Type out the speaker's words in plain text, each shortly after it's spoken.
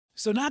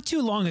So not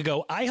too long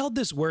ago, I held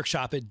this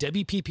workshop at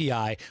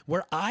WPPI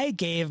where I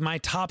gave my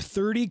top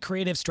 30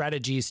 creative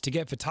strategies to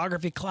get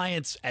photography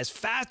clients as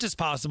fast as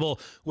possible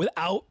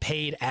without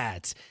paid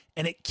ads.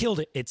 And it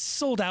killed it. It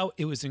sold out.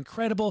 It was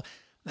incredible.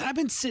 And I've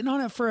been sitting on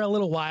it for a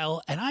little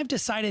while, and I've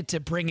decided to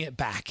bring it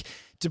back.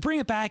 To bring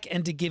it back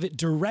and to give it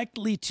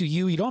directly to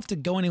you. You don't have to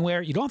go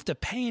anywhere. You don't have to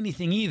pay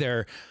anything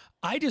either.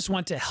 I just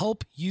want to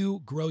help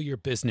you grow your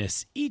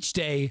business. Each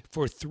day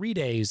for 3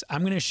 days, I'm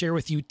going to share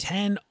with you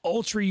 10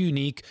 ultra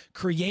unique,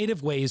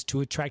 creative ways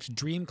to attract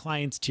dream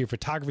clients to your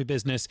photography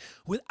business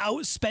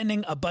without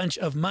spending a bunch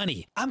of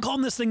money. I'm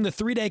calling this thing the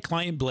 3-day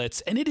client blitz,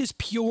 and it is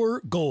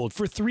pure gold.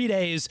 For 3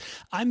 days,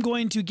 I'm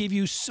going to give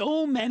you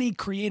so many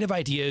creative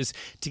ideas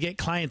to get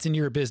clients into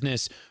your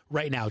business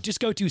right now. Just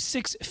go to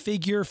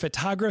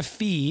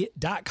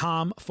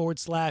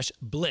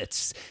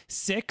sixfigurephotography.com/blitz.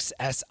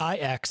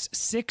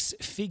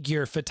 sixfigurephotography.com/blitz.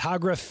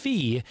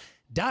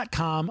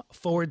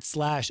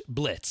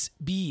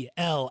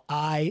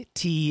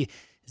 BLITZ.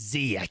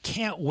 I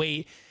can't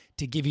wait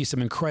to give you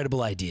some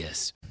incredible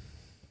ideas.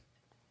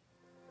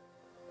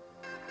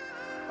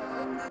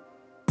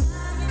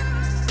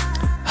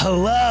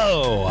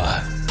 Hello,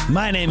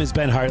 my name is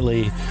Ben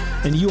Hartley,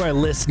 and you are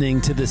listening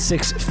to the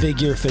Six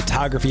Figure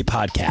Photography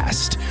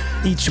Podcast.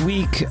 Each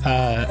week,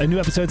 a new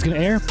episode is going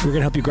to air. We're going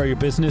to help you grow your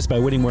business by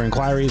winning more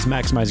inquiries,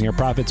 maximizing your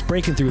profits,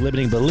 breaking through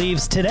limiting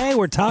beliefs. Today,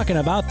 we're talking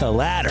about the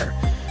latter,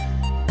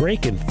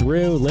 breaking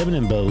through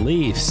limiting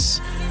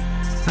beliefs.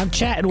 I'm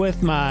chatting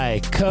with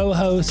my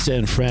co-host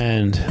and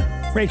friend,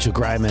 Rachel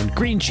Greiman,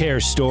 Green Chair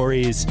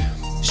Stories.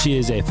 She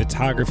is a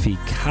photography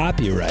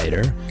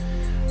copywriter.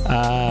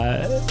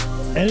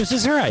 And it was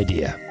just her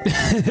idea.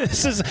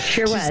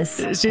 Sure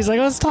was. She's like,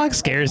 let's talk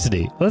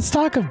scarcity. Let's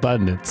talk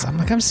abundance. I'm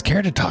like, I'm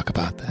scared to talk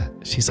about that.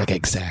 She's like,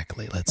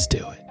 exactly. Let's do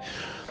it.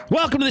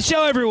 Welcome to the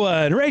show,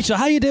 everyone. Rachel,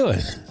 how you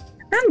doing?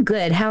 I'm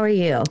good. How are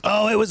you?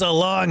 Oh, it was a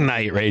long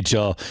night,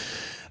 Rachel.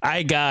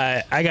 I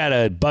got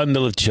a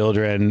bundle of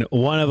children.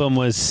 One of them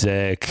was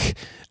sick.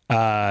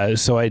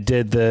 So I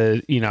did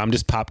I'm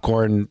just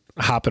popcorn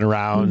hopping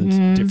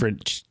around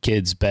different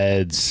kids'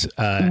 beds.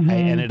 I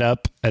ended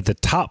up at the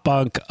top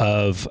bunk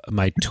of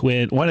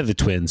one of the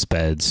twins'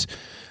 beds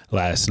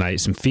last night,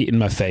 some feet in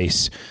my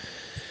face.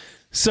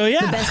 So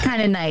yeah. The best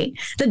kind of night.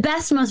 The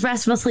best, most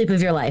restful sleep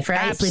of your life, right?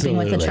 Absolutely. Sleeping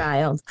with a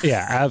child.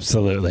 Yeah,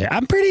 absolutely.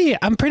 I'm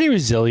pretty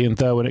resilient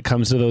though when it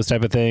comes to those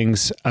type of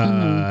things.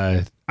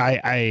 The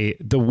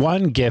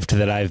one gift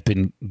that I've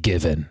been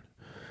given,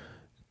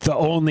 the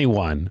only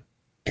one,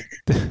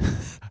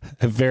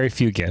 very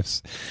few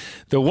gifts.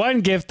 The one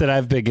gift that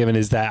I've been given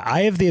is that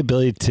I have the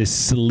ability to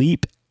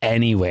sleep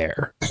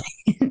anywhere.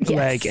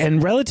 Yes.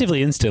 And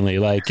relatively instantly.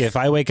 Like if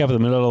I wake up in the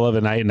middle of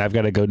the night and I've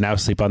got to go now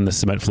sleep on the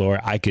cement floor,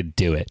 I could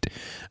do it.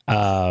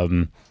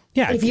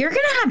 Yeah. If you're going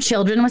to have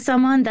children with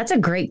someone, that's a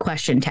great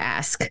question to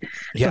ask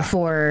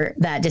before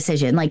that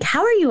decision. Like,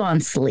 how are you on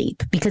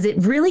sleep? Because it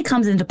really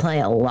comes into play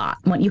a lot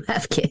when you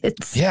have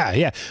kids. Yeah,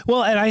 yeah.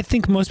 Well, and I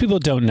think most people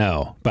don't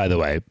know, by the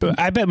way. But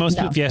I bet most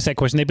people, if you ask that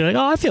question, they'd be like,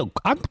 oh,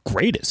 I'm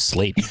great at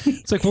sleep.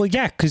 It's like, well,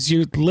 yeah, because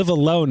you live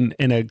alone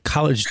in a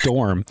college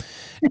dorm.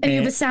 And you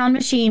have a sound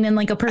machine and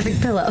like a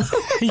perfect pillow.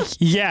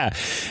 Yeah.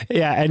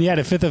 Yeah. And you had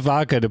a fifth of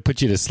vodka to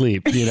put you to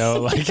sleep, like it's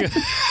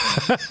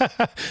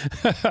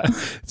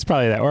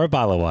probably that. Or a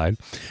bottle of wine.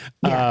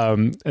 Yeah.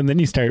 And then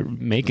you start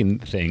making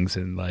things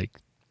and like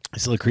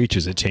these little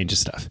creatures that changes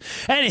stuff.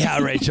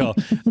 Anyhow, Rachel,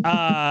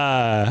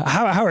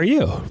 how are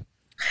you?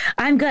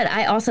 I'm good.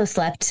 I also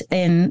slept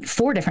in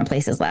 4 different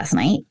places last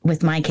night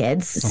with my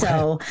kids. Okay.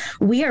 So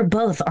we are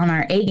both on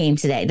our A game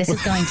today. This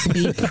is going to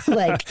be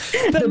like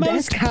the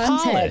best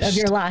content of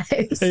your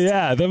lives.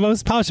 Yeah, the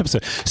most polished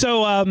episode.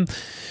 So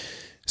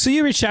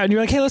you reached out and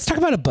you're like, hey, let's talk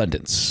about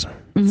abundance.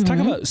 Let's talk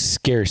about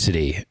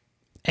scarcity.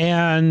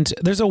 And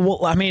there's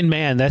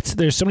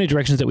there's so many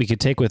directions that we could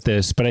take with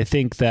this, but I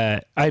think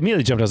that I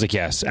immediately jumped. I was like,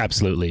 yes,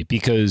 absolutely.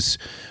 Because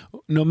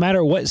no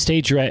matter what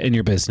stage you're at in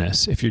your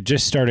business, if you're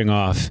just starting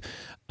off,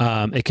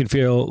 it can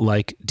feel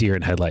like deer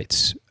in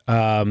headlights.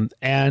 And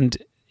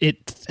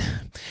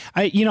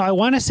I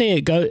want to say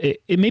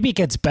it maybe it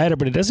gets better,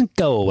 but it doesn't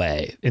go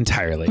away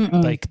entirely.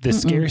 Like the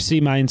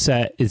scarcity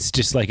mindset, it's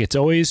just like, it's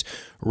always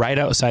right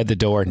outside the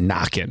door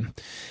knocking.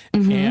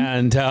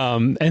 And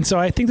so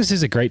I think this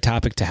is a great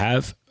topic to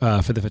have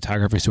for the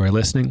photographers who are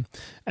listening.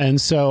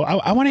 And so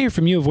I want to hear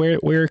from you of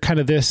where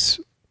this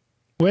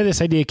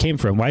idea came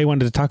from, why you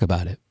wanted to talk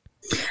about it.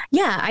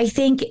 Yeah, I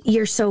think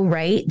you're so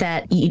right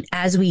that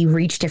as we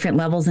reach different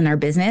levels in our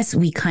business,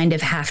 we kind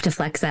of have to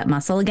flex that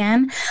muscle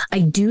again.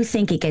 I do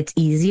think it gets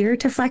easier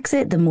to flex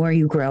it the more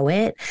you grow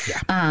it.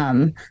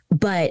 Yeah.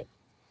 But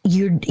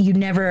you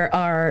never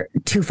are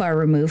too far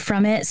removed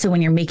from it. So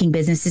when you're making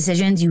business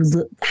decisions, you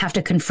have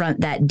to confront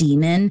that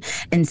demon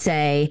and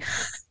say,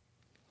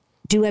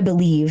 do I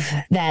believe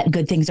that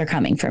good things are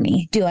coming for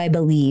me? Do I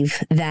believe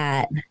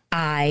that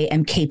I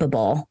am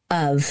capable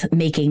of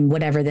making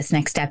whatever this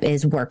next step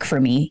is work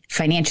for me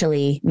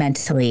financially,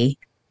 mentally,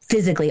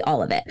 physically,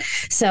 all of it?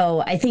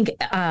 So I think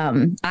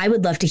I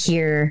would love to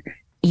hear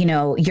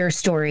your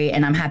story,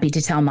 and I'm happy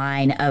to tell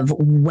mine of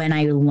when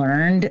I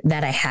learned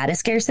that I had a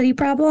scarcity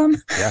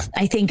problem. Yeah.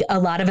 I think a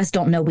lot of us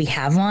don't know we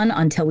have one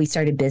until we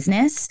started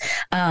business.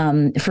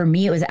 For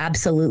me, it was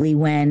absolutely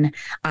when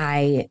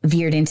I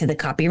veered into the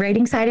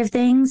copywriting side of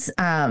things.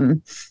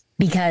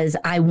 Because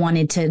I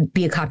wanted to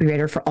be a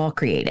copywriter for all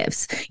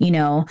creatives,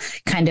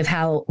 kind of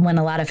how when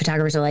a lot of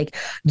photographers are like,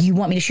 you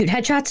want me to shoot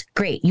headshots?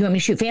 Great. You want me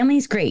to shoot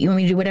families? Great. You want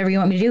me to do whatever you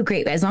want me to do?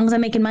 Great. As long as I'm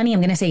making money,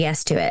 I'm going to say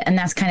yes to it. And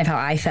that's kind of how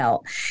I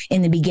felt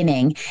in the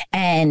beginning.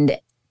 And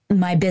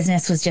my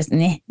business was just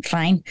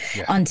fine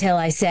until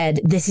I said,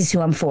 this is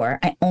who I'm for.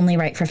 I only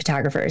write for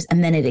photographers.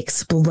 And then it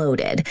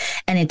exploded.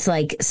 And it's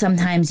like,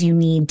 sometimes you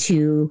need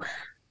to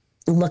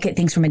look at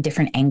things from a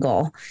different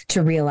angle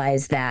to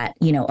realize that,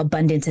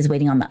 abundance is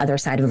waiting on the other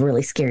side of a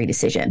really scary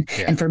decision.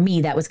 Yeah. And for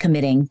me, that was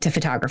committing to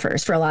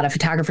photographers. For a lot of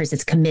photographers,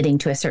 it's committing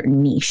to a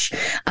certain niche.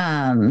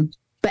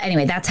 But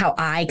anyway, that's how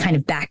I kind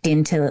of backed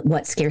into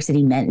what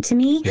scarcity meant to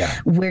me. Yeah.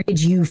 Where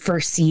did you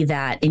first see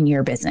that in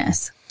your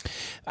business?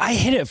 I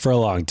hid it for a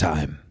long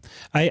time.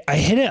 I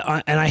hid it,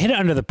 and I hid it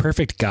under the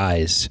perfect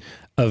guise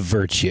of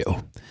virtue.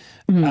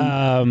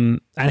 Mm-hmm.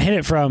 I hid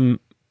it from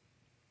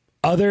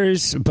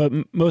others, but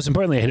most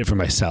importantly, I hid it from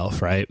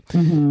myself, right?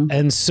 Mm-hmm.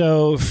 And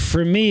so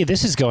for me,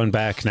 this is going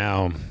back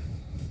now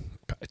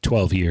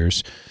 12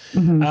 years.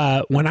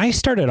 Mm-hmm. When I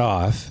started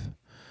off,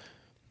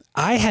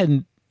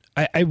 I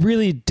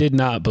really did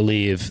not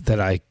believe that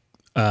I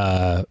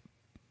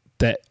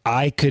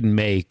could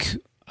make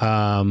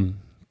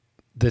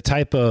the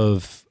type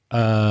of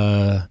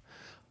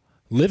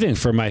living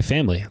for my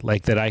family,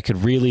 like that I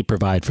could really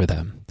provide for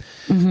them.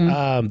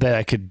 Mm-hmm. That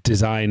I could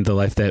design the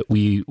life that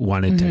we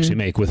wanted to actually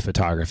make with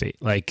photography.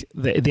 Like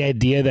the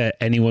idea that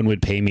anyone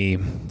would pay me,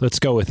 let's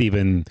go with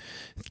even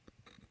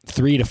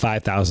 $3,000 to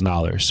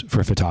 $5,000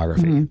 for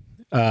photography,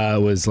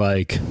 was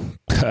like,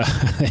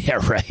 yeah,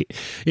 right.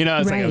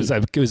 It's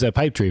like it was a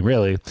pipe dream,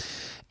 really.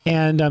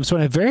 And so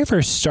when I very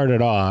first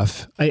started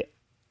off,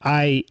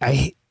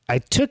 I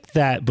took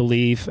that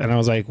belief and I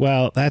was like,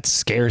 well, that's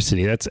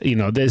scarcity. That's,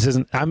 this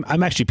isn't,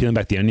 I'm actually peeling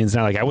back the onions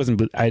now. Like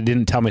I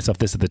didn't tell myself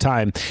this at the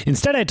time.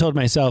 Instead, I told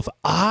myself,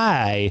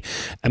 I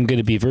am going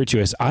to be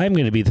virtuous. I'm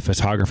going to be the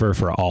photographer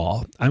for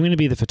all. I'm going to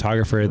be the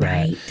photographer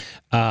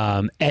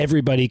that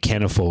everybody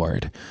can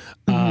afford.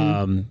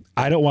 Mm-hmm.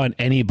 I don't want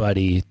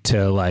anybody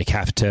to like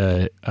have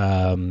to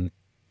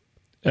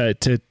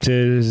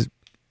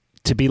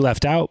be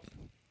left out.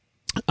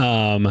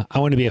 I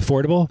want to be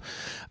affordable.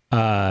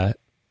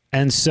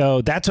 And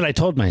so that's what I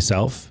told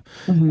myself.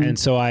 Mm-hmm. And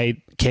so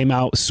I came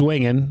out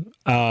swinging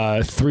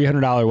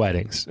 $300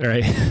 weddings.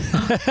 Right.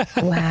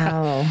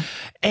 Wow.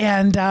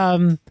 And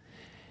I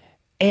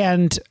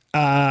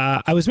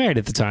was married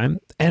at the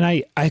time,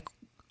 and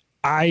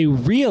I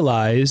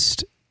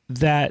realized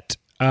that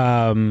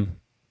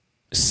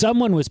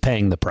someone was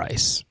paying the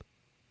price.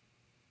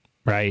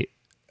 Right.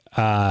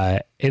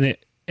 And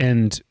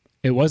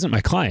it wasn't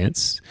my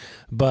clients,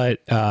 but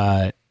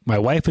my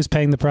wife was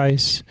paying the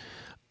price.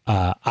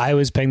 I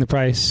was paying the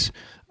price.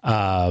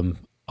 Our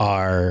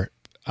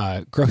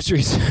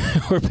groceries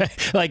were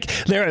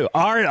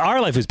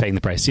our life was paying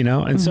the price,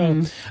 And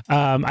so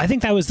I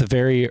think that was the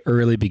very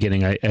early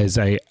beginning. As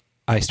I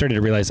started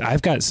to realize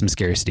I've got some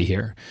scarcity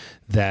here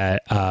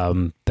that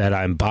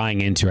I'm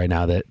buying into right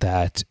now.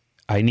 That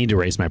I need to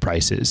raise my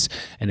prices,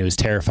 and it was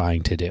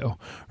terrifying to do.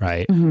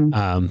 Right.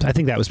 Mm-hmm. I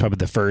think that was probably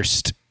the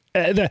first.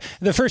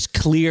 The first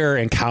clear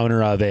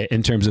encounter of it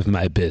in terms of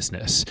my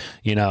business,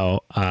 yeah.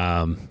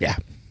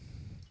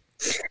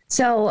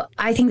 So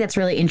I think that's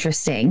really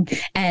interesting.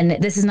 And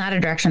this is not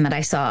a direction that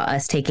I saw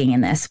us taking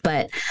in this,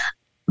 but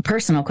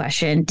personal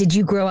question. Did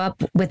you grow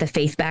up with a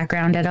faith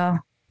background at all?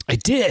 I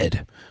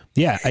did.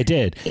 Yeah, I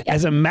did.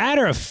 As a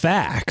matter of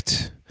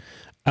fact,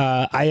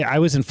 I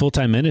was in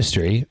full-time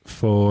ministry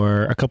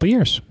for a couple of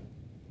years.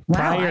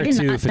 Wow, prior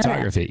to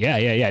photography.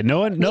 Yeah. No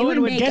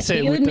one would guess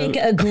it. You would make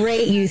a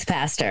great youth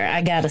pastor,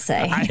 I gotta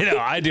say. I know,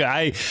 I do.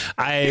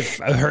 I've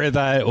heard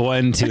that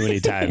one too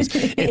many times.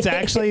 It's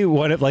actually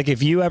one of, like,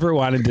 if you ever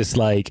wanted to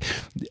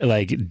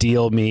like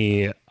deal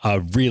me a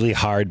really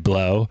hard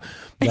blow,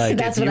 like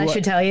that's what I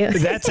should tell you.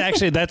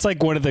 That's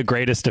like one of the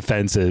greatest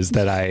offenses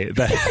that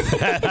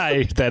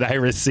I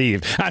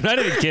receive. I'm not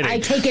even kidding. I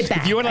take it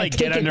back. If you want to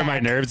get under my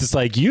nerves, it's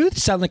like, you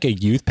sound like a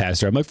youth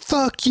pastor. I'm like,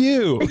 fuck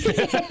you.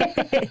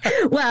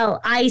 Well,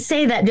 I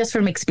say that just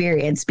from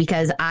experience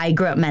because I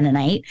grew up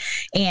Mennonite,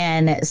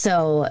 and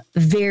so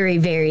very,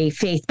 very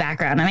faith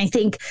background. And I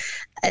think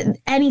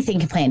anything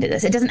can play into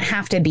this. It doesn't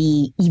have to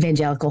be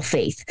evangelical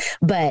faith,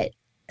 but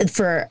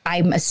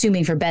I'm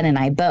assuming for Ben and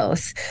I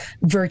both,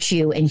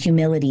 virtue and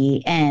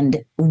humility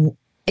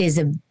is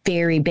a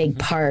very big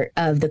part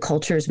of the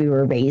cultures we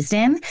were raised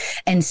in.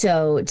 And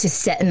so to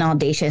set an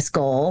audacious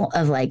goal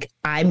of like,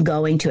 I'm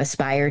going to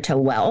aspire to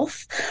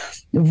wealth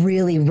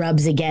really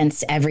rubs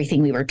against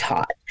everything we were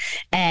taught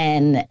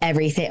and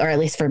everything, or at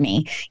least for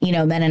me,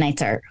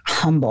 Mennonites are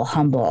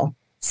humble,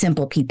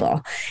 simple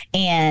people.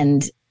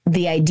 And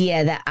the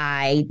idea that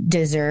I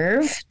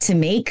deserve to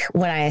make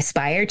what I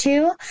aspire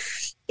to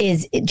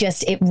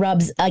it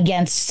rubs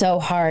against so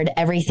hard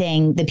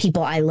everything the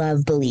people I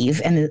love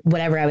believe and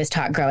whatever I was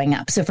taught growing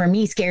up. So for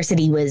me,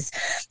 scarcity was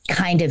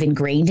kind of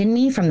ingrained in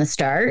me from the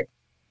start,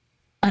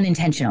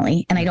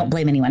 unintentionally, and I don't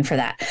blame anyone for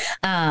that.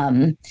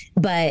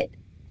 But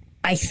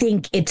I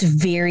think it's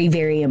very,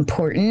 very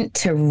important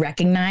to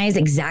recognize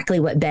exactly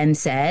what Ben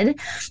said.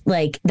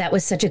 Like, that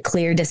was such a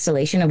clear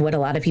distillation of what a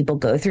lot of people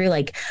go through.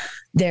 Like,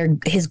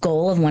 his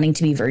goal of wanting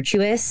to be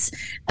virtuous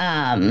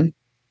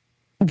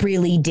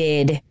really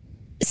did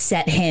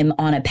set him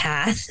on a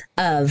path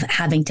of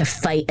having to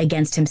fight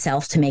against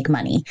himself to make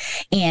money.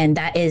 And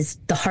that is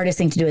the hardest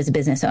thing to do as a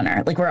business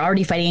owner. Like, we're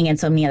already fighting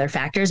against so many other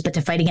factors, but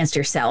to fight against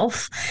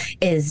yourself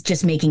is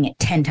just making it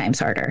 10 times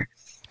harder.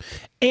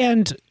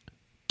 And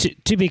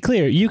to be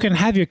clear, you can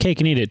have your cake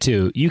and eat it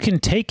too. You can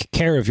take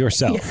care of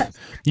yourself. Yes.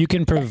 You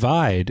can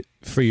provide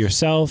for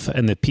yourself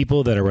and the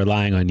people that are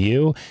relying on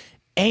you,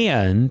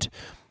 and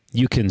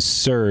you can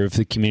serve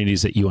the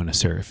communities that you want to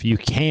serve. You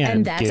can,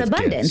 and that's give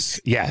abundance.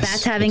 Gifts. Yes,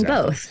 that's having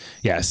both.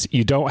 Yes,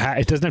 you don't have.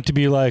 It doesn't have to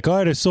be like, oh,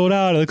 I just sold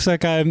out. It looks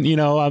like I'm.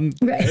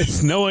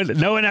 Right. No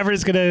one ever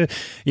is gonna.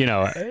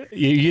 You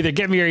either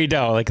get me or you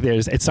don't. Like,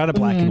 it's not a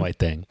black and white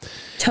thing.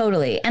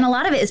 Totally, and a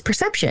lot of it is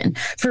perception.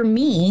 For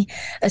me,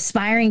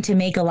 aspiring to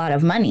make a lot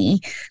of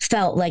money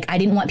felt like I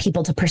didn't want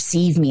people to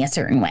perceive me a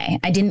certain way.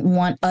 I didn't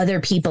want other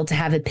people to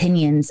have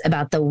opinions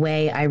about the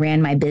way I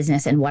ran my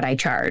business and what I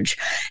charge.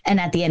 And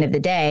at the end of the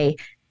day,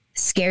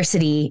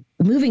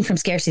 moving from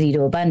scarcity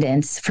to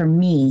abundance for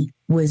me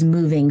was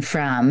moving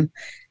from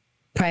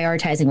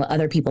prioritizing what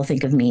other people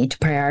think of me to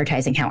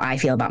prioritizing how I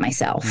feel about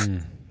myself.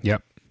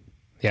 Yep.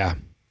 Yeah.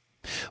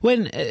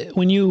 When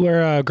you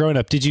were growing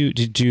up, did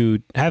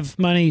you have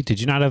money? Did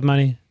you not have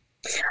money?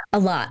 A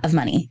lot of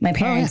money. My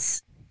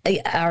parents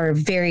are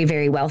very,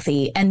 very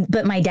wealthy.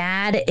 But my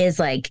dad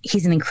is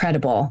he's an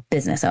incredible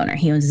business owner.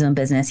 He owns his own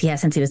business. He has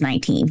since he was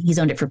 19. He's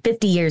owned it for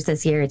 50 years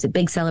this year. It's a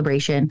big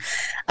celebration.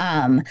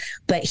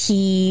 But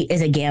he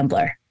is a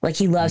gambler. Like,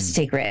 he loves to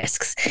take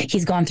risks.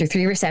 He's gone through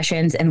 3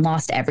 recessions and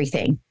lost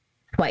everything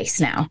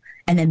twice now,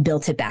 and then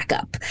built it back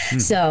up.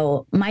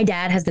 So my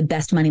dad has the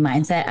best money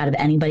mindset out of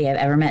anybody I've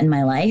ever met in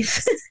my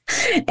life.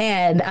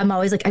 And I'm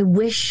always like, I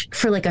wish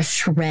for a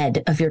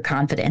shred of your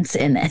confidence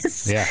in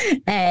this. Yeah.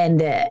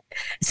 And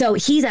so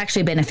he's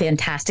actually been a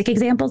fantastic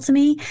example to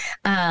me,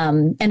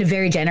 and a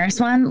very generous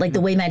one. Like,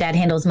 the way my dad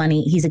handles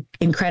money, he's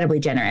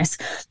incredibly generous.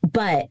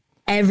 But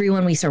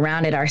everyone we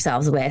surrounded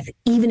ourselves with,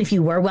 even if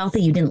you were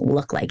wealthy, you didn't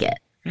look like it.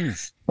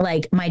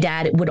 Like, my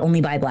dad would only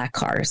buy black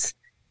cars.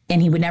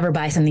 And he would never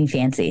buy something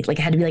fancy. Like,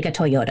 it had to be like a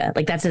Toyota.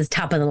 Like, that's as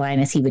top of the line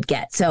as he would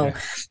get. So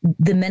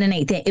the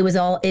Mennonite thing,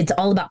 it's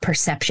all about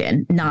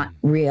perception, not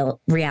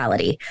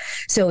reality.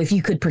 So if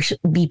you could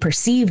be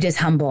perceived as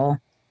humble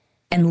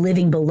and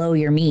living below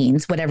your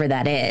means, whatever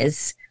that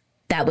is,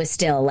 that was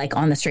still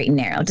on the straight and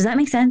narrow. Does that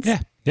make sense? Yeah.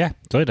 Yeah.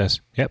 Totally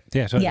does. Yep.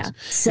 Yeah. Totally does.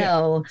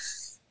 So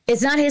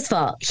it's not his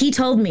fault. He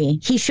showed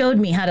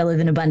me how to live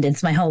in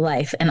abundance my whole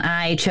life, and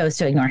I chose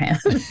to ignore him.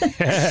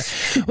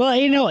 Well,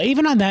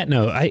 even on that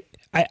note,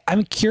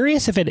 I'm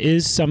curious if it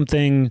is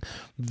something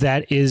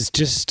that is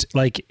just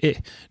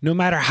no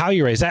matter how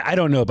you raise. I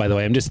don't know, by the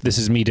way. This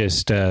is me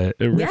just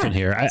riffing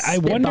here. I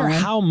wonder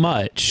how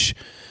much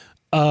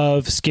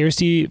of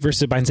scarcity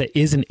versus mindset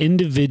is an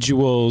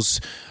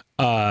individual's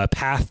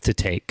path to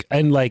take.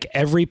 And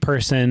every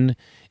person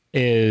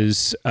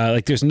is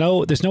there's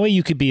no way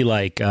you could be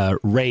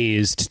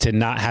raised to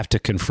not have to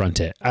confront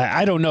it.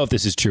 I don't know if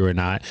this is true or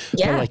not.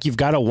 Yeah. But you've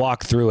got to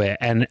walk through it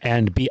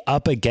and be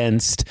up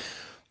against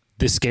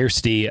the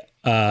scarcity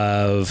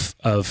of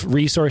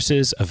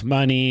resources, of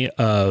money,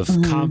 of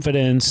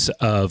confidence,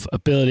 of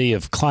ability,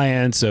 of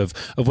clients, of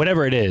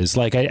whatever it is.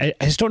 I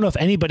just don't know if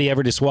anybody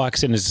ever just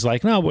walks in and is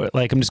just no,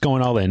 I'm just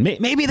going all in.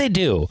 Maybe they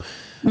do.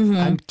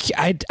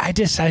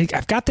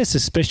 I've got this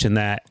suspicion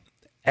that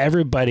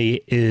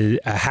everybody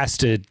has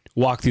to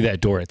walk through that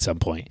door at some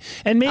point.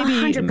 And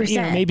maybe,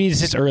 maybe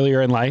it's just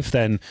earlier in life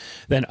than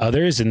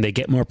others, and they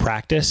get more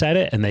practice at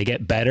it, and they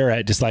get better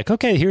at just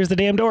okay, here's the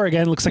damn door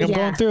again. Looks like I'm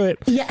going through it.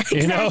 Yeah,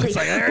 exactly. It's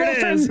there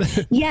it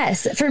is.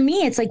 Yes. For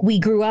me, it's we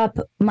grew up,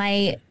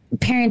 my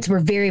parents were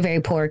very,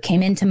 very poor,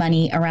 came into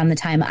money around the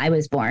time I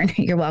was born.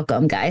 You're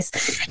welcome, guys.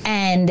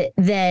 And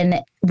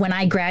then when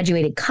I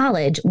graduated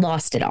college,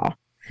 lost it all.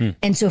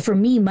 And so for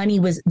me, money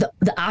was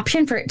the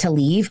option for it to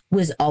leave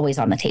was always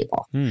on the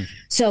table.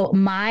 So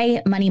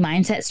my money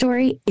mindset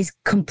story is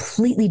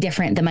completely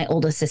different than my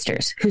oldest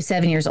sister's, who's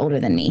 7 years older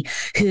than me,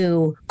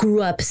 who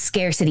grew up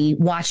scarcity,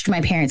 watched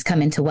my parents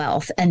come into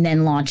wealth, and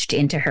then launched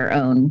into her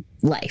own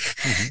life.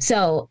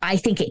 So I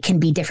think it can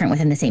be different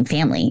within the same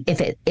family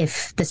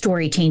if the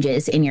story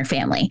changes in your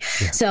family.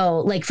 Yeah.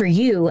 So for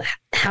you,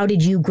 how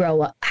did you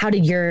grow up? How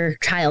did your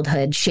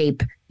childhood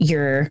shape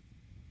your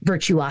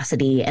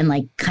virtuosity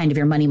and kind of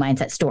your money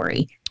mindset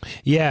story?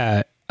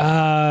 Yeah.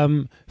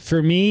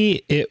 For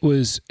me, it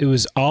was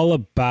all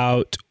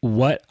about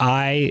what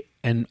I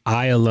and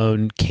I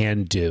alone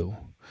can do.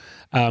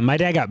 My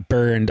dad got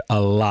burned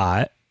a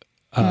lot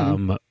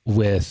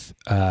with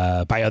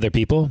by other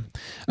people.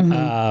 You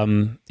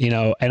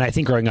know, and I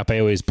think growing up, I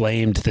always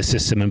blamed the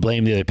system and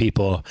blamed the other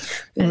people.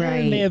 Right.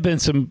 There may have been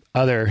some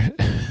other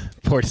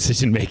poor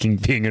decision making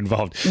being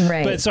involved.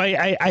 Right. But so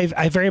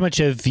I very much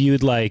have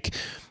viewed like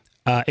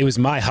it was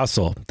my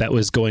hustle that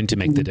was going to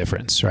make the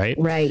difference. Right.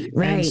 Right.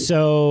 And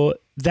so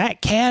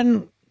that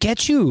can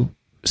get you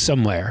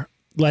somewhere.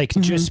 Like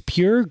just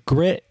pure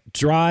grit,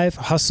 drive,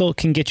 hustle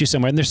can get you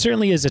somewhere. And there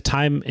certainly is a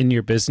time in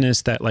your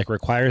business that like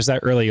requires that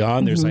early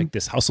on. There's like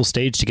this hustle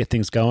stage to get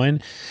things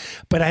going.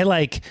 But I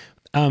like,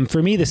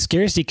 for me, the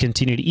scarcity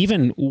continued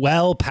even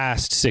well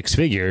past six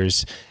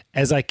figures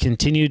as I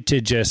continued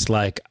to just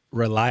like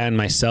rely on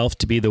myself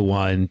to be the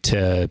one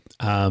to,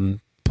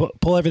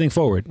 pull everything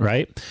forward.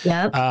 Right.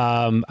 Yep.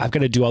 I've got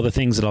to do all the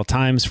things at all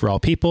times for all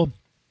people.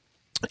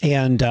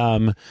 And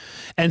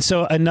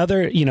so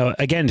another, you know,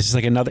 again, it's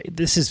like another,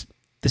 this is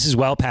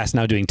well past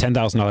now doing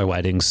 $10,000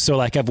 weddings. So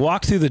like I've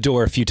walked through the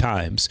door a few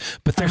times,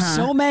 but there's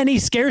so many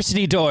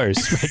scarcity doors,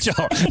 Rachel.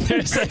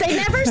 Like, they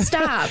never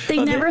stop.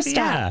 They never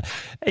stop.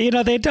 Yeah. You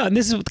know, they don't.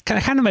 This is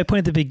kind of my point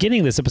at the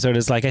beginning of this episode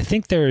is like, I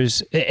think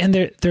and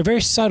they're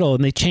very subtle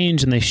and they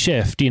change and they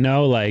shift, you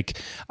know, like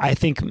I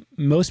think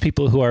most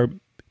people who are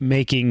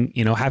making,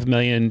 you know,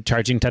 $500,000,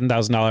 charging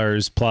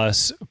 $10,000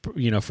 plus,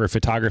 you know, for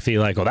photography,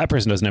 like, oh, that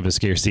person doesn't have a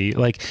scarcity.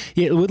 Like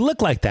it would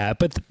look like that.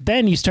 But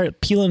then you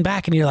start peeling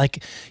back and you're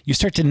like, you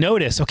start to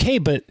notice, okay,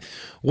 but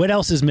what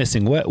else is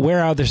missing?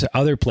 Where are there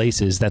other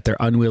places that they're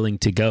unwilling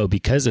to go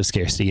because of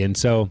scarcity? And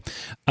so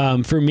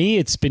for me,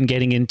 it's been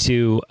getting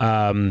into,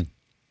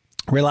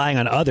 relying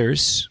on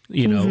others,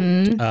 you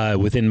know,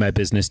 within my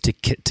business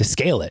to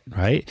scale it,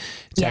 right?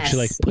 To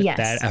actually like put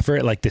that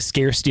effort, like the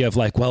scarcity of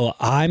like, well,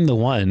 I'm the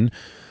one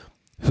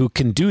who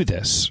can do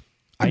this.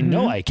 I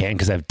know I can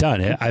because I've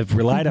done it. I've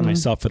relied on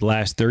myself for the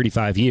last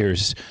 35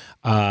 years.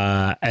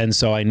 And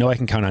so I know I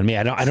can count on me.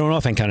 I don't know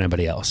if I can count on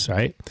anybody else,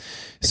 right?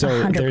 So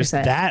 100%. There's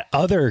that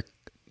other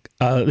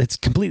it's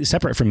completely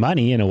separate from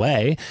money in a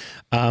way.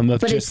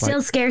 But it's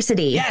still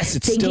scarcity. Yes,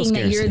 it's thinking still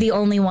scarcity. that you're the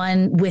only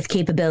one with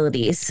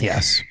capabilities.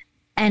 Yes.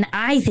 And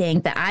I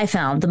think that I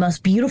found the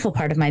most beautiful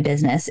part of my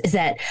business is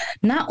that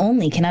not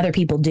only can other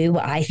people do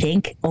what I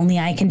think only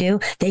I can do,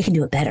 they can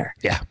do it better.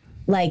 Yeah.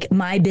 Like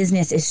my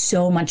business is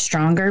so much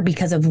stronger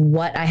because of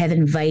what I have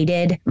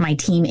invited my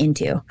team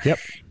into. Yep.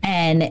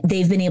 And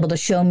they've been able to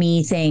show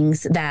me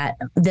things that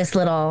this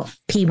little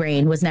pea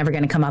brain was never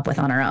going to come up with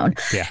on her own.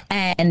 Yeah.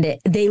 And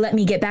they let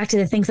me get back to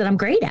the things that I'm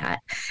great at.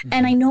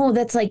 And I know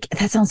that's like,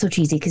 that sounds so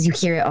cheesy because you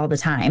hear it all the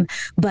time.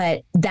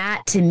 But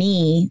that to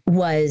me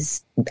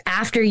was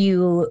after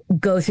you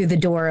go through the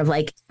door of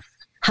like,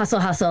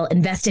 hustle,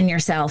 invest in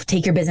yourself,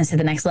 take your business to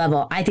the next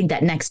level. I think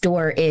that next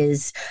door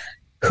is,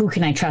 who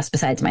can I trust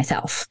besides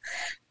myself?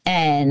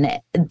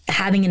 And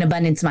having an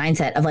abundance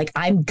mindset of like,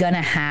 I'm going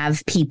to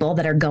have people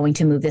that are going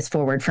to move this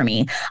forward for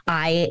me.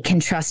 I can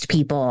trust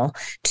people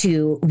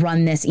to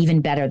run this even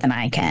better than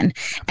I can.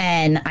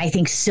 And I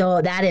think so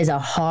that is a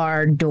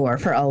hard door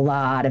for a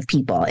lot of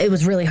people. It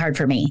was really hard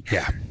for me.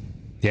 Yeah.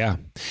 Yeah.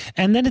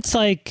 And then it's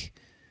like,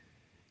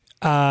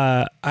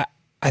 I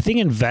think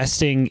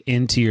investing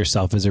into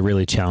yourself is a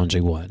really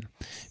challenging one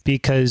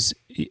because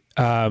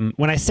when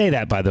I say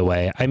that, by the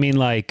way, I mean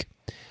like,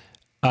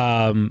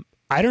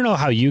 I don't know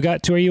how you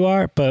got to where you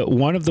are, but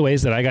one of the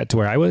ways that I got to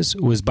where I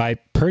was by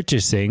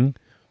purchasing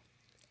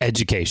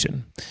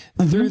education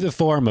through the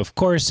form of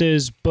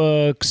courses,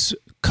 books,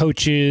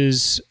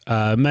 coaches,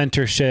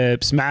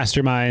 mentorships,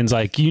 masterminds,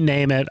 like you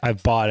name it,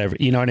 I've bought every,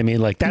 you know what I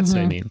mean? Like that's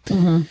what I mean.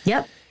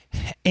 Yep.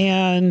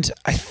 And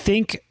I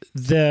think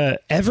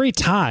every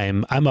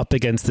time I'm up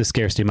against the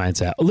scarcity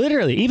mindset,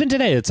 literally, even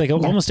today, it's like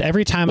almost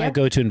every time I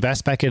go to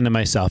invest back into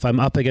myself, I'm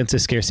up against the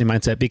scarcity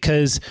mindset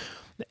because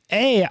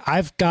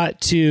I've got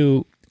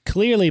to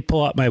clearly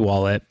pull out my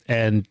wallet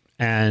and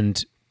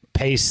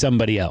pay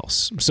somebody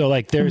else. So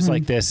like, there's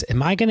like this,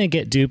 am I going to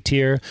get duped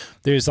here?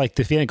 There's like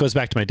the feeling, it goes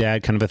back to my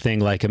dad kind of a thing.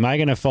 Like, am I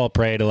going to fall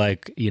prey to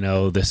like, you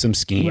know, some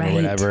scheme or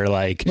whatever?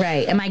 Like,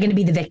 right. Am I going to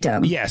be the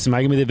victim? Yes. Am I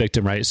going to be the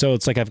victim? Right. So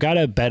it's like, I've got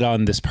to bet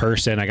on this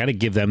person. I got to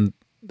give them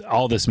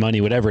all this money,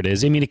 whatever it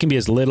is. I mean, it can be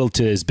as little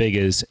to as big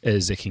as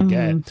it can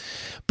get.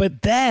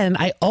 But then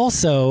I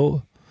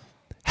also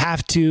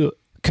have to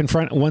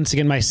confront once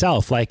again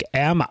myself, like,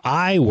 am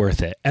I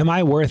worth it? Am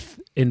I worth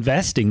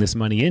investing this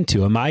money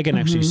into? Am I going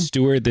to actually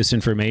steward this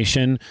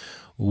information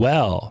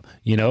well,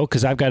 you know,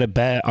 because I've got to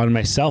bet on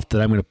myself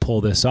that I'm going to pull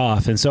this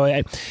off. And so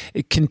I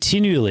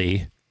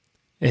continually,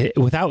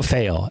 without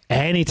fail,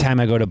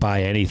 anytime I go to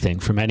buy anything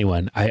from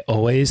anyone, I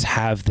always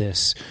have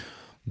this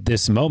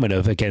moment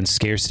of, again,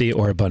 scarcity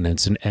or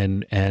abundance.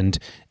 And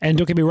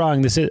don't get me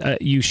wrong, this is,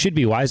 you should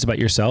be wise about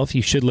yourself.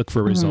 You should look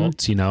for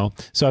results, you know?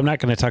 So I'm not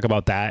going to talk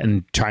about that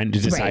and trying to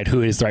decide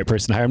who is the right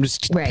person to hire. I'm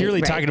just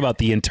purely talking about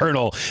the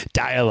internal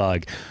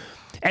dialogue.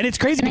 And it's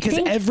crazy because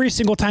every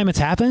single time it's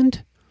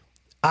happened,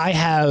 I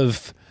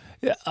have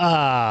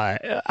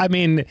I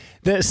mean,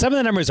 some of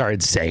the numbers are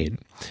insane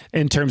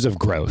in terms of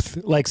growth.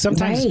 Like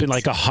sometimes it's been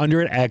like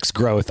 100x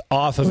growth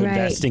off of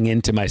investing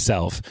into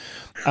myself,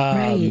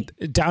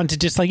 down to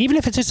just like, even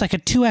if it's just like a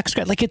 2x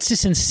growth, like it's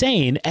just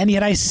insane. And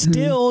yet I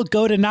still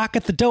go to knock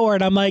at the door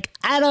and I'm like,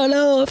 I don't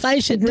know if I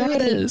should do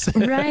this.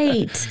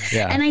 Right.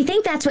 Yeah. And I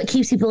think that's what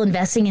keeps people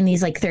investing in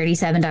these like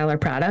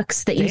 $37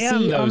 products that you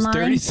see those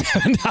online.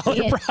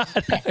 $37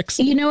 products.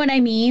 You know what I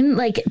mean?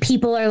 Like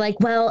people are like,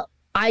 well,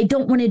 I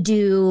don't want to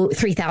do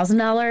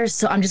 $3,000,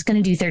 so I'm just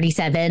going to do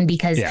 37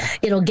 because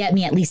it'll get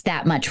me at least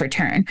that much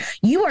return.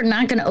 You are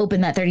not going to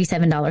open that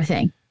 $37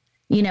 thing.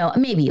 You know,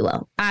 maybe you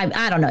will.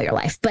 I don't know your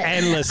life, but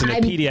and listen,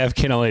 a PDF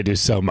can only do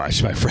so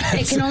much, my friends.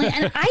 It can only,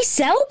 and I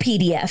sell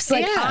PDFs.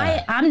 Like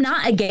I'm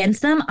not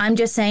against them. I'm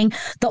just saying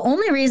the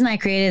only reason I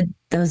created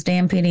those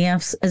damn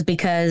PDFs is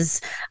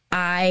because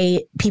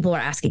people are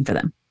asking for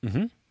them.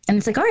 Mm-hmm. And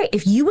it's like, all right,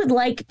 if you would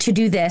like to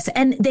do this,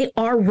 and they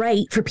are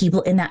right for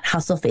people in that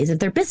hustle phase of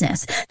their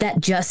business that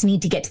just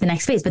need to get to the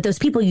next phase. But those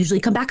people usually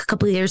come back a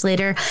couple of years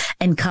later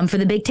and come for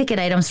the big ticket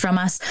items from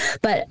us.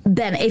 But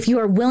then if you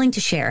are willing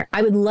to share,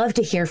 I would love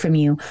to hear from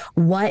you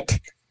what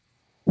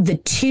the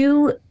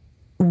 2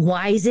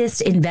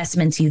 wisest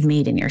investments you've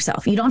made in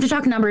yourself. You don't have to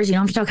talk numbers. You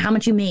don't have to talk how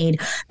much you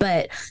made,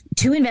 but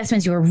 2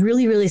 investments you were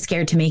really, really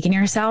scared to make in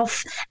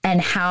yourself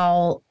and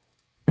how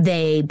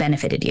they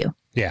benefited you.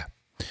 Yeah.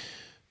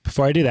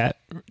 Before I do that,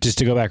 just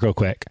to go back real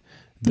quick,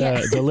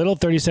 the little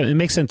 37, it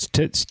makes sense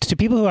to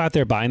people who are out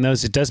there buying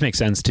those. It does make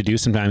sense to do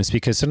sometimes,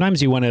 because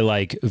sometimes you want to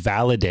like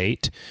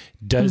validate,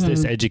 does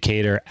this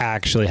educator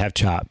actually have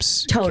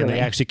chops? Totally. Can they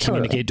actually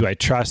communicate? Do I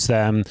trust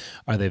them?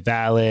 Are they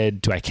valid?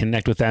 Do I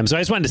connect with them? So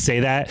I just wanted to say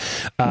that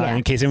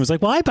in case anyone was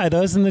like, well, I buy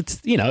those, and it's,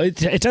 you know,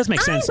 it does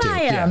make sense. I buy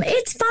them. Yeah.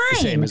 It's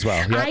fine. Same as well.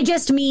 Yep. I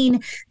just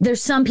mean there's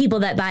some people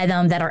that buy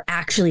them that are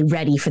actually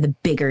ready for the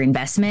bigger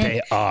investment.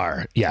 They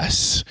are.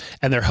 Yes.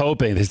 And they're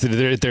hoping they're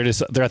at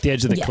the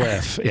edge of the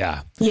cliff.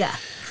 Yeah. Yeah.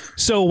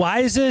 So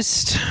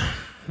wisest.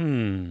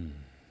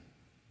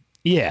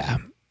 Yeah.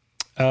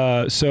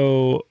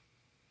 So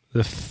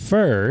the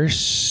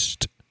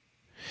first,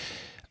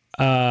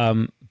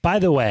 by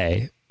the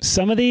way,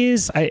 some of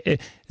these I'm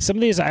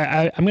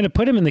going to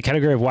put them in the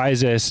category of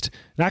wisest,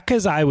 not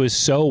because I was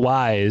so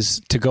wise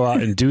to go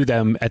out and do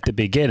them at the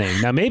beginning.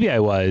 Now, maybe I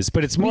was,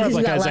 but it's more of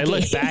like, as I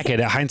look back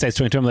at it, hindsight's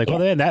 2020, I'm like, well,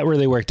 man, that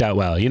really worked out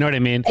well. You know what I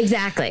mean?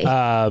 Exactly.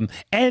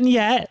 And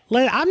yet,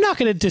 I'm not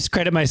going to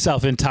discredit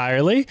myself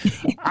entirely.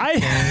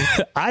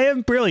 I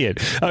am brilliant.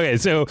 Okay,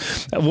 so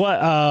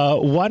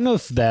one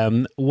of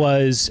them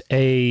was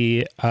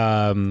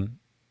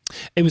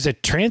it was a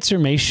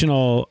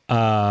transformational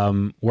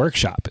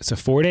workshop. It's a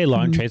 4-day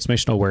long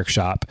transformational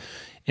workshop,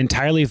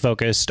 entirely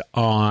focused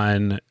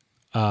on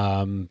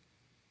the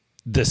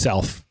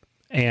self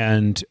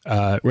and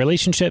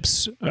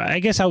relationships. I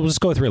guess I'll just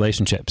go with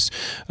relationships,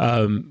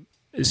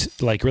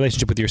 like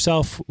relationship with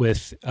yourself,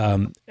 with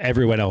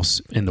everyone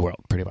else in the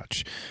world, pretty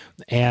much.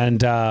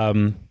 And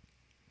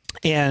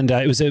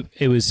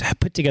it was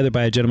put together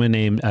by a gentleman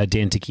named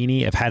Dan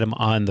Tacchini. I've had him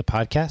on the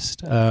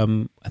podcast,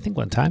 I think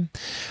one time.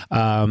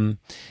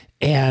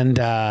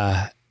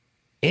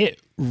 It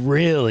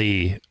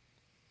really,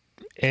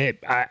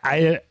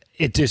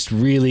 it just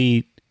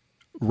really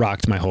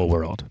rocked my whole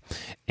world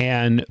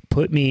and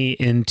put me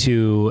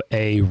into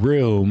a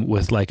room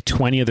with like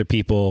 20 other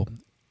people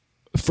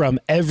from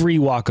every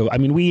walk of, I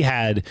mean, we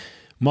had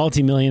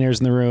multimillionaires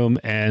in the room,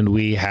 and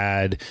we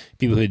had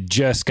people who had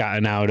just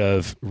gotten out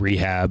of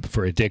rehab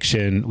for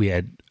addiction. We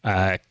had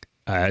ex-cons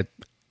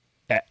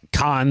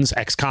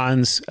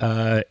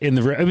in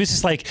the room. It was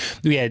just like,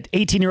 we had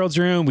 18-year-olds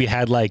in the room. We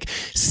had like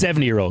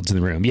 70-year-olds in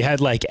the room. You had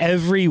like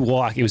every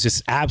walk. It was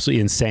just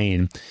absolutely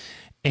insane.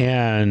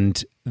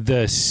 And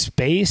the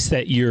space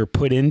that you're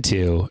put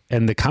into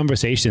and the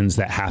conversations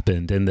that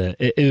happened and that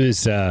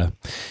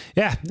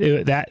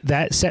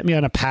set me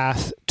on a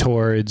path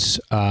towards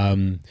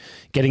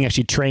getting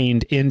actually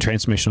trained in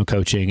transformational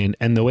coaching,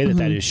 and the way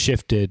that has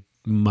shifted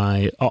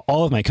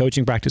all of my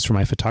coaching practice from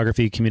my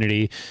photography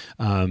community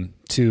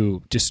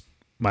to just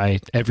my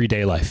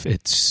everyday life.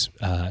 It's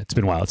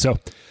been wild. So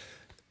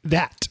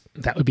that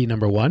would be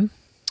number one.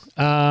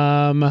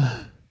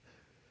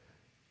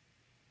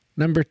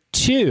 Number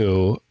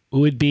two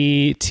would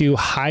be to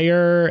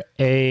hire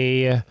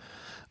a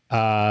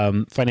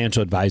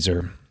financial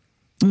advisor,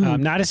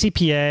 not a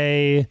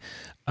CPA,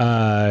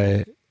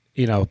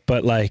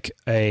 but like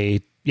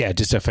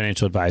just a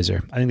financial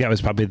advisor. I think that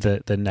was probably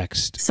the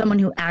next. Someone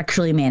who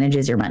actually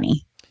manages your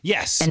money.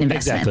 Yes, and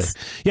investments.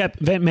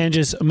 Exactly. Yep.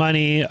 Manages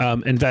money,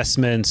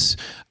 investments,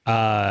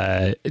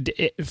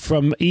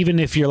 from, even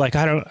if you're like,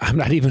 I'm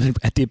not even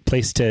at the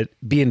place to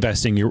be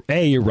investing.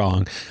 You're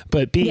wrong,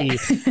 but B,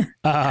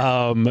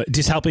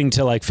 just helping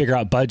to like figure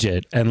out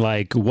budget and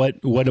like, what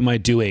am I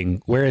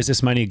doing? Where is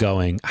this money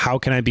going? How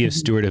can I be a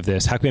steward of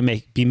this? How can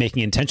I be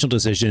making intentional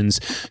decisions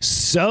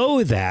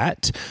so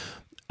that,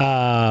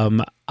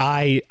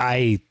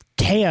 I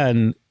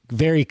can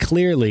very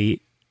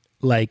clearly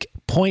like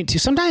point to,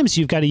 sometimes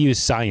you've got to use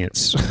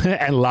science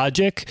and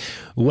logic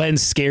when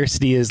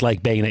scarcity is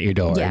like banging at your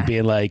door and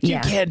being like, you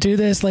can't do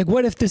this. Like,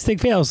 what if this thing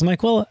fails? I'm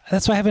like, well,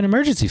 that's why I have an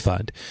emergency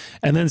fund.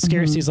 And then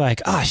scarcity is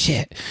like, oh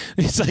shit.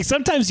 It's like,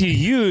 sometimes you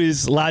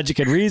use logic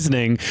and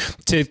reasoning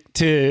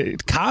to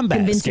combat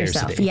Convince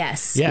scarcity.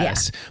 yourself.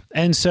 Yes.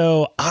 And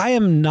so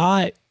I'm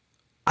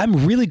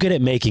really good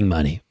at making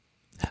money.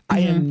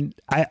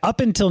 Up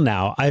until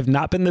now, I've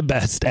not been the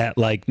best at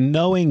like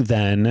knowing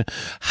then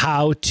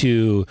how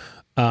to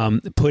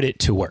put it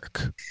to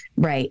work.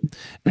 Right.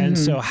 And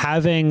so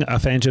having a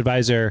financial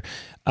advisor,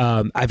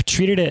 I've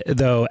treated it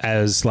though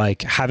as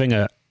like having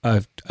a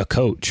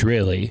coach,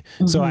 really.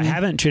 So I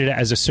haven't treated it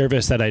as a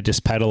service that I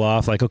just peddle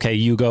off like, okay,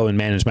 you go and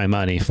manage my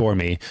money for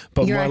me,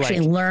 but you're more actually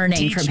like learning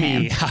teach from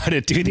me him how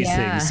to do these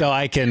things so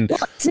I can. Well,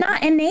 it's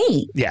not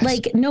innate. Yes.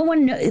 Like no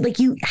one like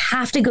you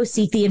have to go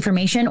seek the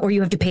information or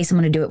you have to pay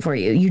someone to do it for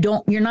you.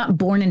 You're not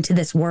born into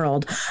this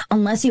world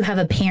unless you have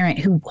a parent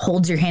who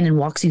holds your hand and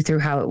walks you through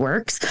how it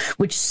works,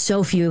 which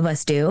so few of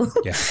us do.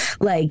 Yeah.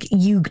 Like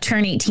you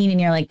turn 18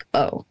 and you're like,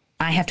 oh,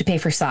 I have to pay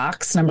for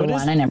socks. Number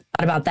one, I never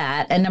thought about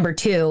that. And number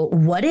two,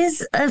 what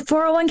is a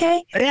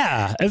 401k?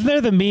 Yeah. Isn't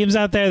there the memes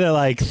out there that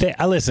like,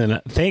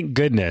 listen, thank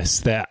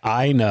goodness that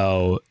I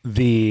know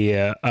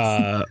the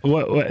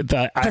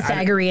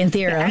Pythagorean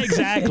theorem.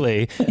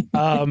 Exactly.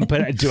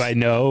 But do I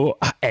know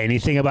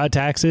anything about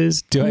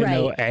taxes? Do I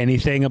know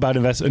anything about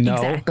investment? No.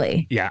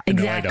 Exactly. Yeah.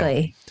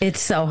 Exactly. No,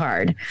 it's so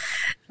hard.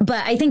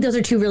 But I think those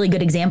are two really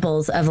good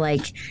examples of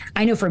like,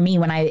 I know for me,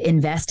 when I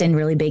invest in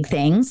really big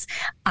things,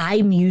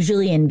 I'm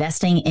usually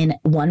investing in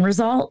one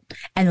result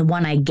and the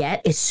one I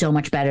get is so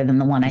much better than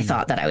the one I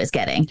thought that I was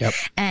getting. Yep.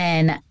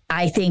 And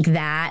I think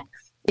that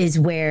is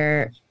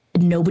where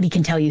nobody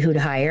can tell you who to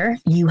hire.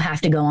 You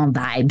have to go on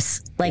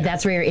vibes. Like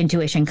that's where your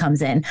intuition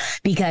comes in,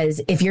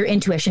 because if your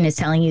intuition is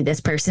telling you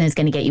this person is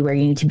going to get you where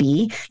you need to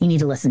be, you need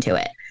to listen to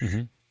it.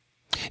 Mm-hmm.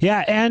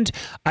 Yeah. And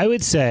I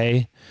would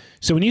say,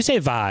 so when you say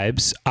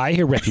vibes, I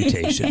hear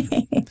reputation.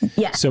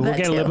 Yeah. So we'll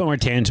get a little bit more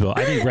tangible.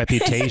 I think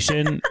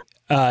reputation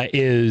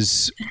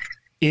is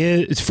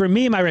for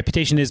me, my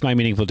reputation is my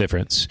meaningful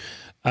difference.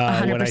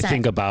 When I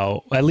think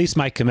about at least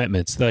my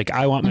commitments, like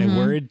I want my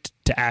word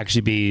to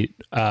actually be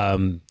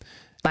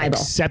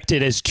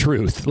accepted as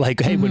truth. Like,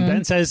 hey, when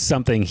Ben says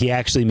something, he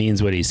actually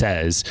means what he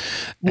says.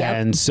 Yep.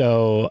 And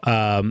so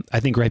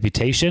I think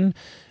reputation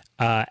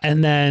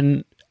and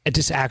then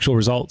just actual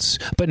results,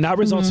 but not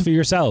results for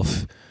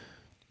yourself.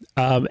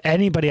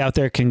 Anybody out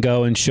there can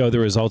go and show the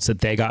results that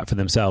they got for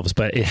themselves,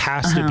 but it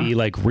has to be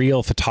like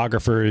real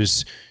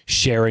photographers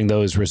sharing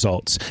those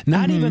results,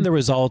 not even the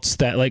results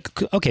that like,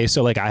 okay,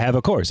 so like I have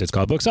a course, it's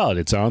called Book Solid.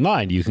 It's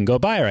online. You can go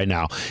buy it right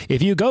now.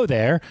 If you go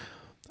there,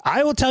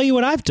 I will tell you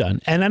what I've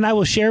done, and then I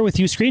will share with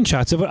you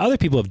screenshots of what other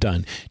people have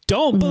done.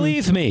 Don't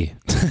believe me.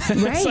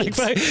 Right.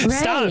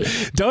 Stop.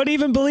 Don't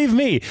even believe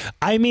me.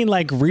 I mean,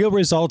 like real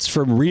results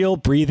from real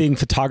breathing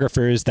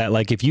photographers that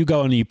like, if you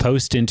go and you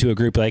post into a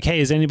group like, hey,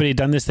 has anybody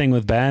done this thing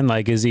with Ben?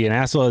 Like, is he an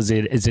asshole? Is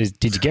it,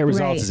 did you get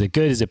results? Right. Is it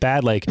good? Is it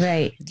bad? Like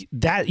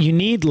that, you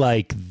need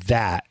like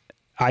that.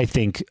 I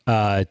think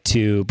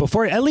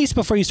before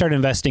you start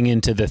investing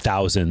into the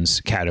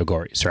thousands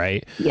categories,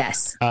 right?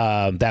 Yes.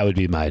 That would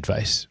be my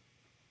advice.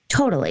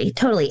 Totally.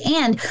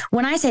 And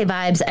when I say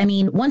vibes, I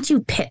mean, once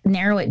you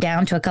narrow it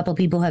down to a couple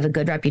people who have a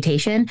good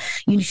reputation,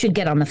 you should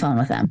get on the phone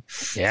with them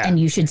and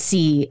you should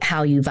see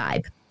how you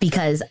vibe.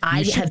 Because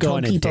I have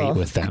told people date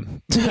with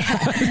them.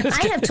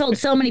 I have told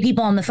so many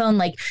people on the phone,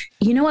 like,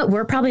 you know what,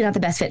 we're probably not the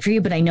best fit for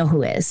you, but I know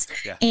who is.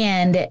 Yeah.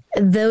 And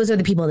those are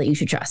the people that you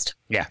should trust.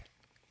 Yeah.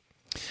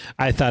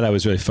 I thought I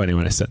was really funny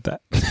when I said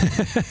that.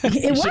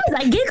 It was.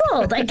 I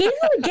giggled. I gave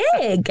you a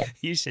gig.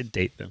 You should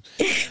date them.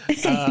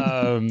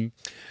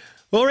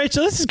 Well,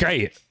 Rachel, this is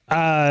great.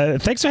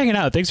 Thanks for hanging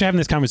out. Thanks for having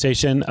this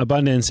conversation.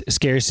 Abundance,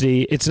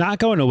 scarcity, it's not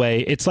going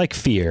away. It's like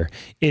fear.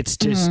 It's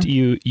just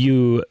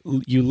you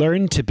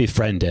learn to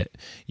befriend it.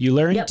 You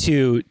learn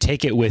to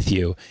take it with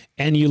you,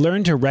 and you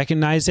learn to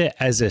recognize it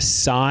as a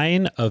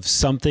sign of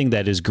something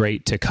that is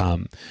great to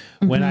come.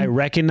 When I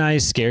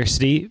recognize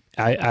scarcity,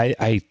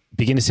 I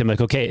begin to say, like,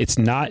 okay, it's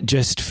not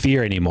just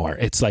fear anymore.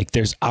 It's like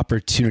there's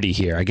opportunity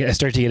here. I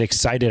start to get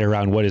excited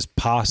around what is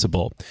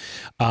possible.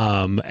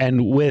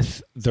 And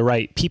with the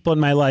right people in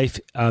my life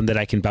that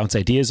I can bounce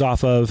ideas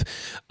off of,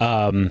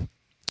 the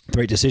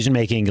right decision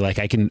making, like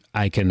I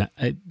can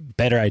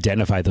better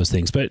identify those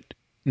things. But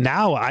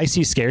now I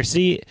see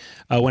scarcity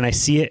when I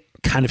see it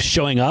kind of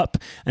showing up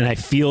and I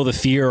feel the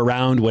fear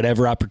around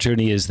whatever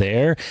opportunity is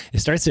there, it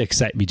starts to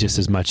excite me just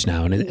as much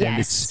now. And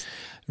it's,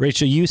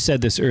 Rachel, you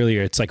said this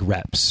earlier, it's like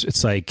reps.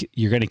 It's like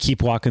you're going to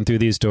keep walking through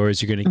these doors.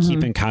 You're going to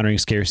keep encountering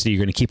scarcity. You're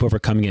going to keep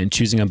overcoming it and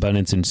choosing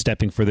abundance and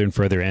stepping further and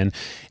further in.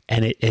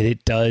 And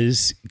it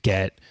does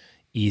get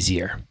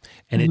easier,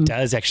 and it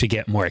does actually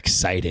get more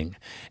exciting.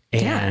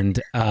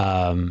 And so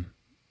I'm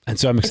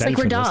excited. It's like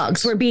we're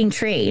dogs. We're being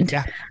trained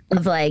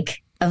of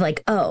like,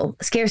 oh,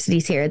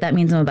 scarcity's here. That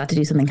means I'm about to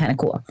do something kind of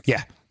cool.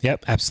 Yeah.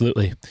 Yep.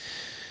 Absolutely.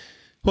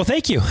 Well,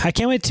 thank you. I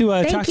can't wait to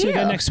talk to you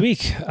again next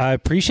week. I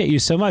appreciate you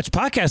so much.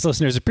 Podcast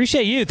listeners,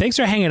 appreciate you. Thanks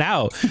for hanging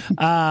out.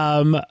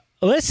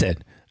 Listen,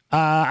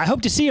 I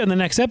hope to see you on the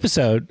next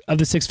episode of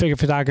the Six Figure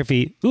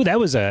Photography. Ooh, that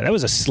was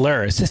a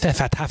slur.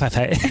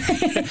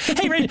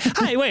 Hey, Rachel.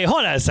 Hi, wait,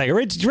 hold on a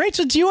second.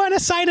 Rachel, do you want to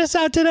sign us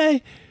out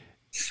today?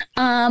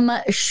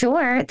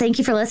 Sure. Thank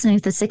you for listening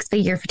to the Six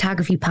Figure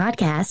Photography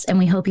Podcast, and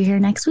we hope you're here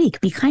next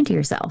week. Be kind to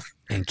yourself.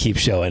 And keep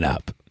showing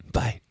up.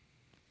 Bye.